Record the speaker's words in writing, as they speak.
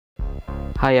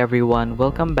Hi everyone,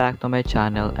 welcome back to my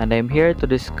channel, and I'm here to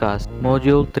discuss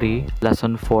Module 3,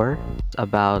 Lesson 4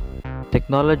 about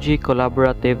Technology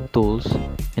Collaborative Tools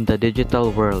in the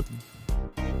Digital World.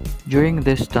 During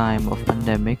this time of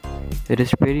pandemic, it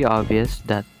is pretty obvious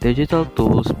that digital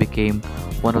tools became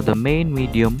one of the main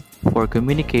medium for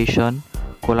communication,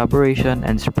 collaboration,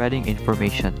 and spreading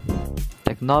information.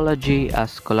 Technology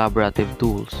as collaborative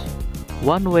tools.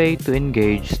 One way to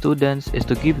engage students is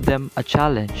to give them a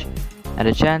challenge and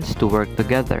a chance to work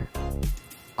together,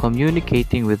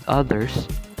 communicating with others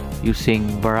using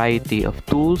variety of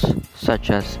tools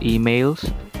such as emails,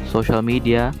 social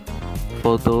media,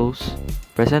 photos,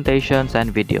 presentations,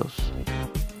 and videos.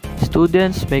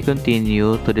 Students may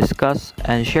continue to discuss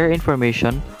and share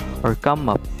information or come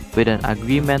up with an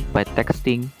agreement by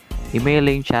texting,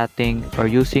 emailing, chatting, or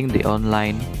using the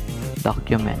online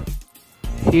document.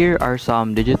 Here are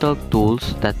some digital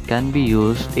tools that can be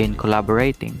used in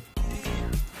collaborating.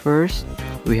 First,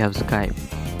 we have Skype.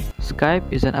 Skype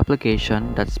is an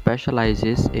application that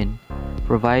specializes in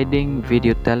providing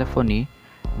video telephony,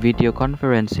 video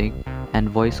conferencing, and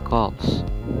voice calls.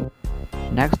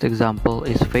 Next example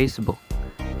is Facebook.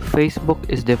 Facebook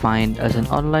is defined as an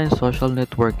online social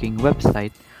networking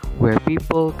website where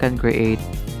people can create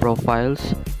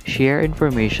profiles, share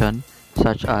information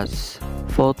such as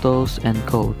photos and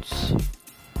codes.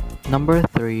 Number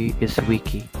 3 is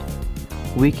Wiki.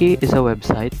 Wiki is a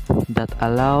website that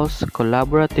allows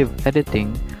collaborative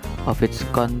editing of its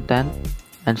content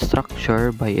and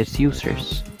structure by its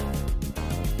users.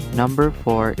 Number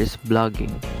 4 is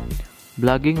blogging.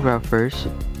 Blogging refers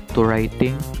to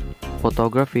writing,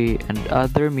 photography, and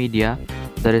other media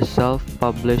that is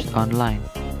self-published online.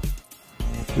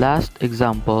 Last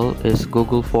example is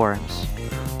Google Forms.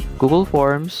 Google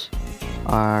Forms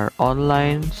are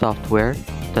online software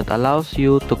that allows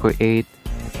you to create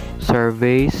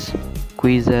surveys,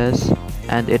 quizzes,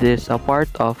 and it is a part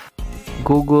of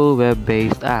Google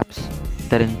web-based apps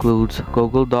that includes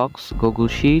Google Docs, Google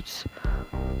Sheets,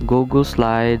 Google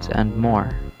Slides, and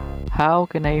more. How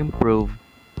can I improve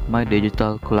my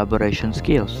digital collaboration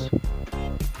skills?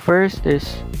 First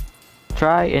is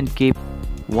try and keep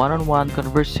one-on-one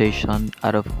conversation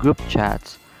out of group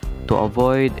chats to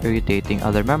avoid irritating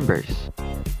other members.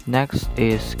 Next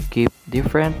is keep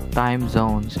different time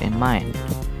zones in mind.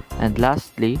 And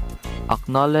lastly,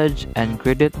 acknowledge and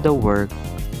credit the work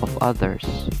of others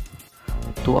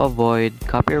to avoid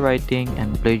copywriting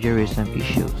and plagiarism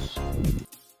issues.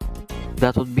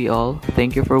 That would be all.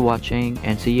 Thank you for watching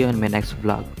and see you in my next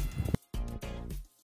vlog.